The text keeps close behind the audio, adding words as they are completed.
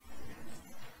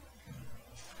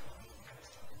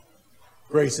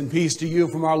Grace and peace to you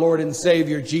from our Lord and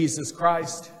Savior, Jesus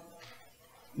Christ.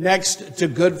 Next to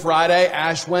Good Friday,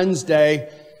 Ash Wednesday,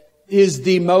 is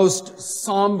the most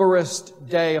somberest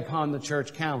day upon the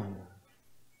church calendar.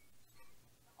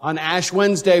 On Ash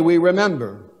Wednesday, we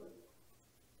remember,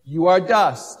 you are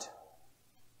dust,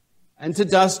 and to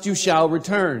dust you shall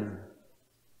return.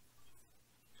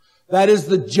 That is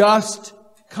the just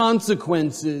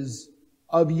consequences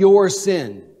of your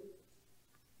sin.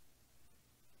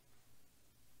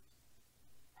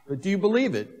 But do you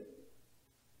believe it?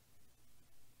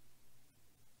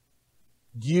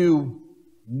 Do you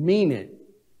mean it?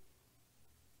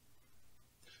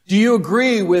 Do you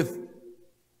agree with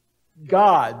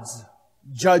God's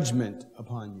judgment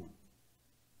upon you?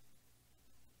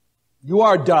 You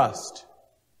are dust.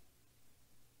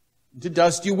 To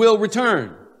dust you will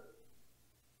return.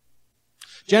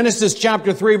 Genesis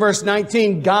chapter 3 verse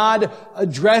 19, God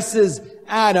addresses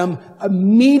Adam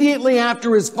immediately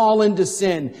after his fall into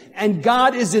sin. And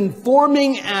God is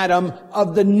informing Adam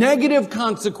of the negative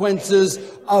consequences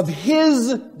of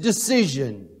his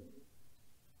decision.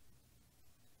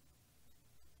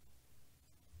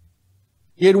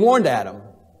 He had warned Adam,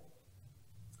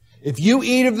 if you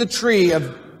eat of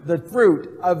the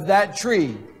fruit of that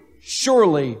tree,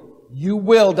 surely you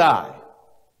will die.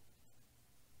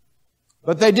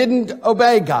 But they didn't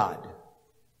obey God.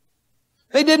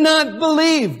 They did not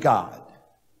believe God.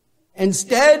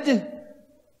 Instead,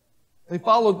 they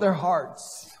followed their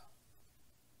hearts.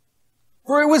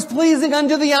 For it was pleasing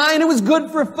unto the eye and it was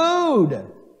good for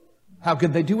food. How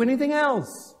could they do anything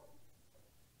else?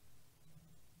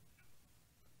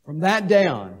 From that day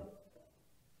on,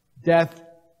 death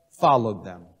followed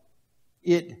them.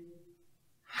 It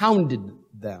hounded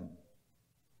them,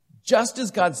 just as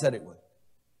God said it would.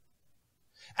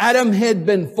 Adam had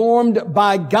been formed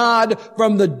by God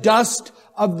from the dust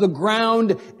of the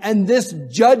ground, and this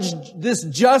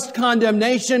just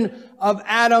condemnation of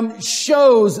Adam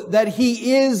shows that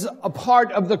he is a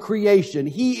part of the creation.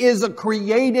 He is a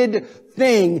created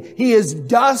thing. He is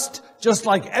dust, just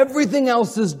like everything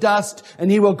else is dust,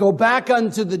 and he will go back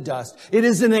unto the dust. It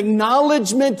is an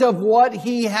acknowledgement of what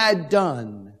he had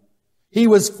done. He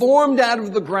was formed out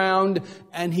of the ground,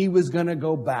 and he was going to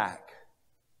go back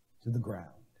to the ground.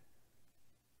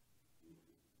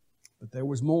 But there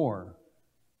was more.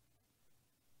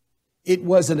 It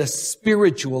wasn't a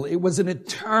spiritual, it was an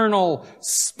eternal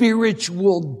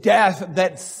spiritual death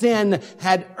that sin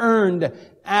had earned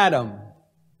Adam,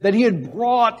 that he had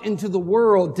brought into the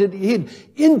world, that he had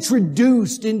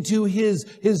introduced into his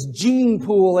gene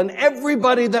pool and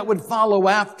everybody that would follow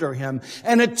after him.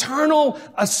 An eternal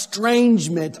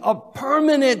estrangement, a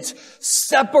permanent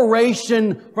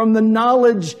separation from the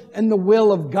knowledge and the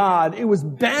will of God. It was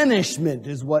banishment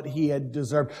is what he had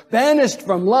deserved. Banished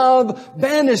from love,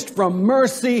 banished from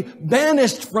mercy,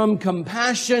 banished from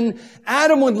compassion.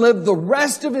 Adam would live the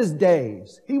rest of his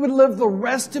days. He would live the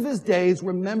rest of his days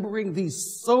remembering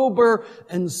these sober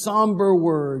and somber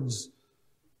words.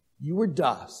 You were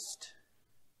dust,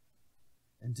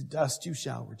 and to dust you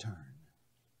shall return.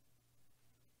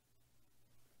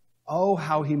 Oh,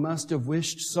 how he must have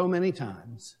wished so many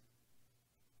times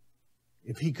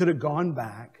if he could have gone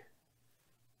back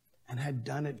and had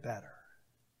done it better.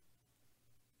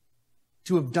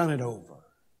 To have done it over.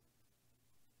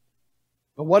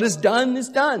 But what is done is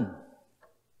done.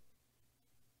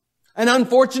 And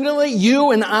unfortunately,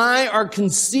 you and I are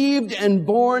conceived and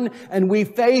born, and we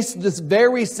face this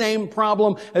very same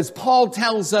problem as Paul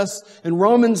tells us in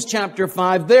Romans chapter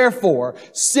 5. Therefore,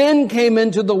 sin came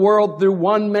into the world through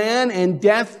one man, and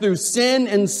death through sin,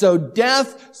 and so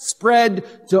death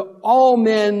spread to all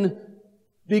men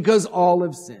because all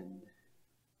have sinned.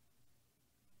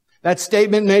 That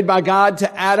statement made by God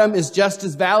to Adam is just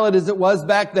as valid as it was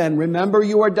back then. Remember,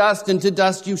 you are dust, and to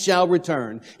dust you shall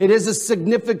return. It is a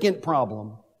significant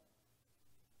problem.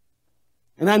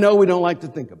 And I know we don't like to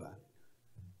think about it.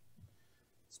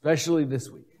 Especially this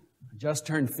week. I just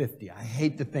turned 50. I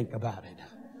hate to think about it.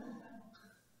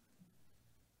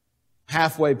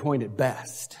 Halfway point at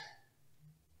best.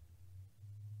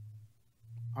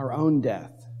 Our own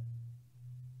death.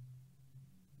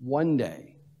 One day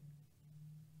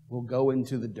will go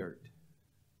into the dirt,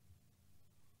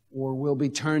 or will be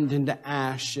turned into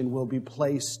ash and will be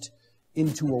placed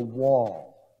into a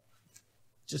wall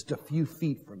just a few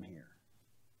feet from here.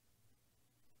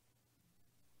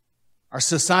 Our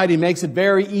society makes it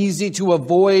very easy to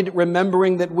avoid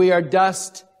remembering that we are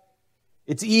dust.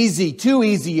 It's easy, too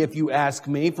easy if you ask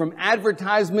me. From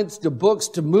advertisements to books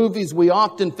to movies, we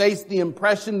often face the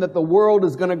impression that the world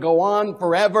is going to go on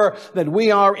forever, that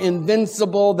we are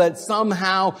invincible, that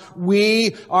somehow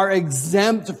we are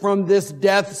exempt from this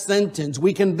death sentence.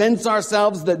 We convince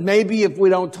ourselves that maybe if we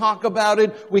don't talk about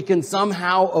it, we can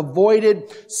somehow avoid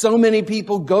it. So many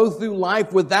people go through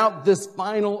life without this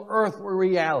final earthly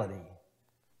reality,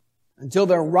 until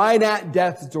they're right at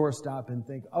death's doorstep and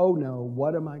think, oh no,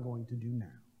 what am I going to do now?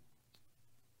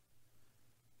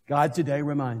 God today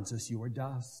reminds us, you are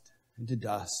dust, and to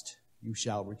dust you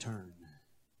shall return.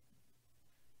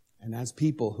 And as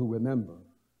people who remember,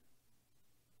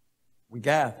 we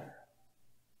gather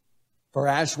for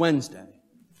Ash Wednesday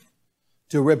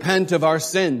to repent of our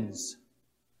sins,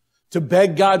 to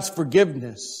beg God's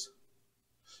forgiveness,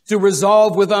 to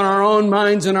resolve within our own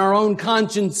minds and our own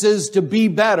consciences to be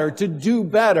better, to do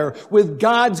better, with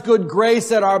God's good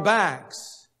grace at our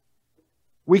backs.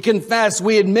 We confess,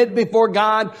 we admit before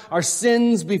God our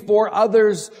sins before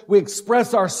others. We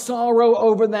express our sorrow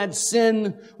over that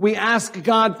sin. We ask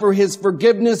God for His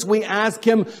forgiveness. We ask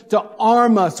Him to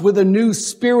arm us with a new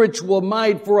spiritual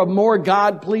might for a more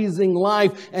God-pleasing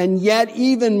life. And yet,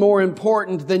 even more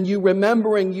important than you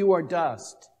remembering you are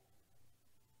dust,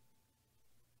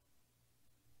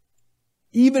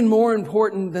 even more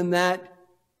important than that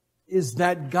is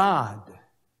that God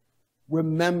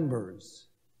remembers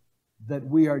that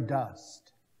we are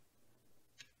dust.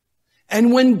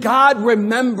 And when God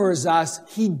remembers us,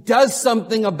 He does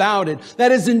something about it.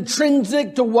 That is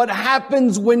intrinsic to what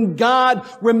happens when God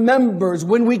remembers.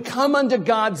 When we come unto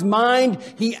God's mind,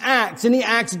 He acts, and He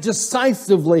acts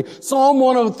decisively. Psalm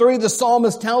 103, the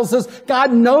psalmist tells us,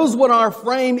 God knows what our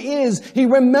frame is. He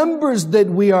remembers that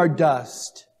we are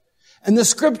dust. And the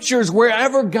Scriptures,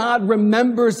 wherever God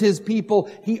remembers His people,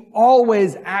 He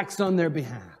always acts on their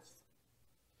behalf.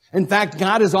 In fact,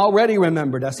 God has already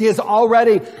remembered us. He has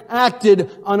already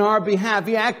acted on our behalf.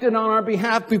 He acted on our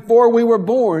behalf before we were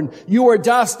born. You are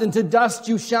dust, and to dust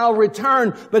you shall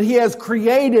return. But He has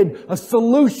created a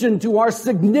solution to our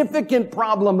significant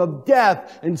problem of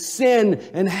death and sin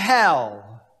and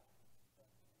hell.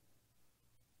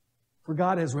 For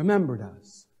God has remembered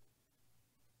us.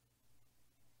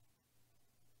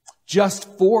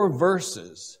 Just 4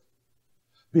 verses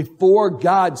before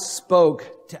God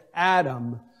spoke to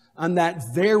Adam on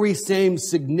that very same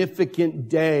significant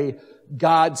day,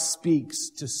 God speaks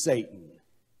to Satan.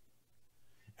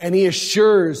 And He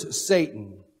assures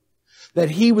Satan that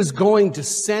He was going to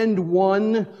send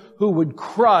one who would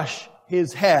crush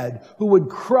his head, who would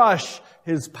crush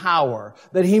his power,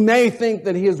 that he may think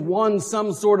that he has won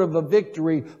some sort of a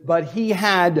victory, but he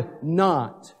had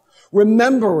not.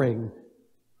 Remembering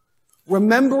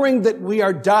that we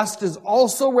are dust is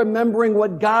also remembering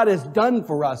what God has done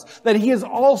for us. That He has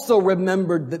also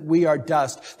remembered that we are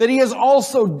dust. That He has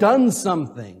also done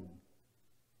something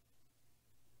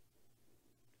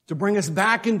to bring us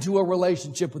back into a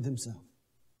relationship with Himself.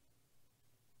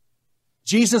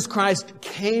 Jesus Christ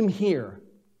came here,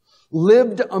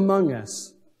 lived among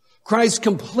us. Christ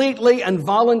completely and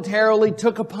voluntarily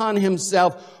took upon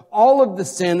Himself all of the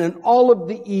sin and all of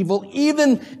the evil,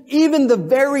 even the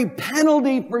very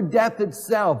penalty for death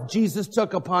itself, Jesus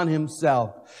took upon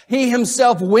Himself. He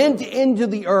Himself went into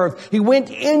the earth. He went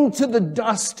into the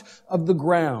dust of the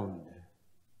ground.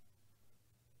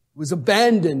 He was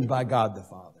abandoned by God the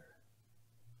Father,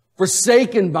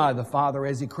 forsaken by the Father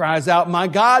as He cries out, my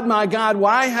God,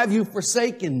 why have you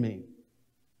forsaken me?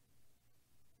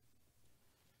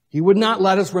 He would not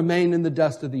let us remain in the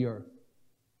dust of the earth.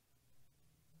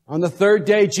 On the 3rd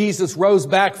day, Jesus rose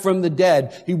back from the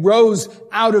dead. He rose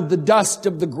out of the dust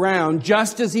of the ground,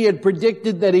 just as He had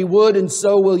predicted that He would, and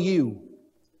so will you.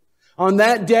 On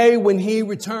that day when He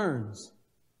returns,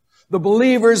 the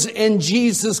believers in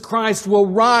Jesus Christ will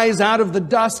rise out of the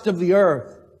dust of the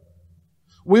earth.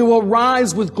 We will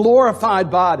rise with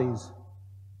glorified bodies.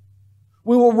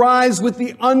 We will rise with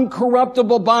the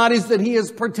uncorruptible bodies that He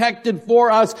has protected for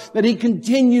us, that He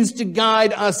continues to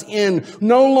guide us in.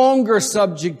 No longer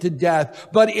subject to death,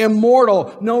 but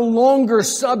immortal, no longer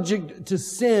subject to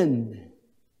sin.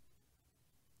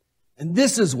 And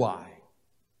this is why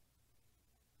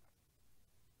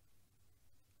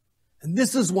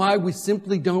we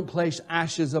simply don't place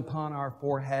ashes upon our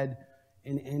forehead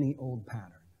in any old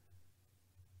pattern.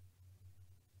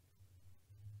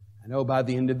 I know by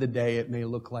the end of the day it may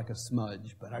look like a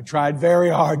smudge, but I tried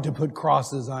very hard to put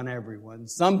crosses on everyone.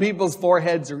 Some people's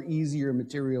foreheads are easier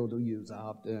material to use, I'll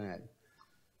have to add.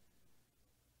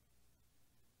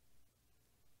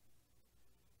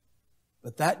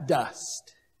 But that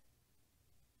dust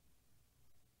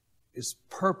is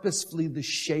purposefully the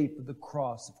shape of the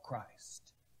cross of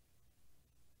Christ.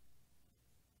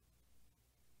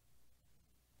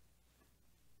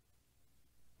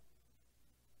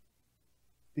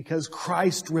 Because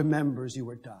Christ remembers you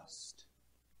are dust.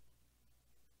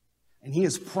 And He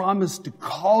has promised to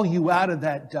call you out of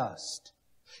that dust.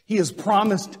 He has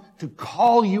promised to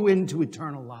call you into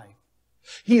eternal life.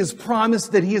 He has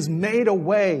promised that He has made a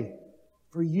way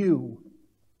for you.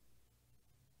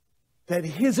 That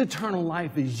His eternal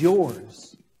life is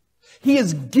yours. He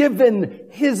has given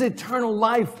His eternal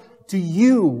life to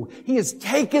you. He has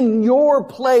taken your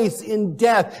place in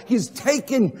death. He's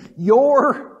taken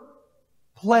your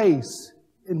place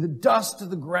in the dust of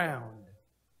the ground.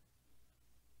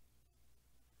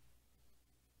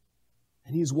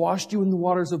 And He's washed you in the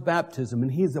waters of baptism,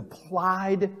 and He has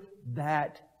applied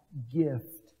that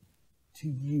gift to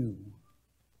you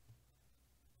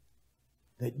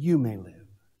that you may live.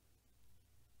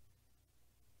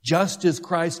 Just as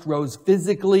Christ rose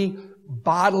physically,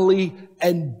 bodily,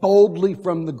 and boldly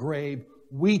from the grave,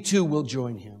 we too will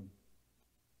join Him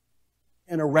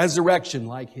in a resurrection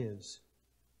like His.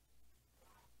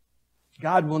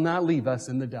 God will not leave us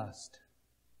in the dust.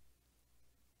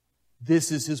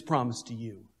 This is His promise to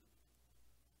you.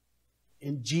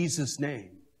 In Jesus'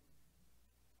 name,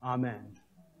 amen.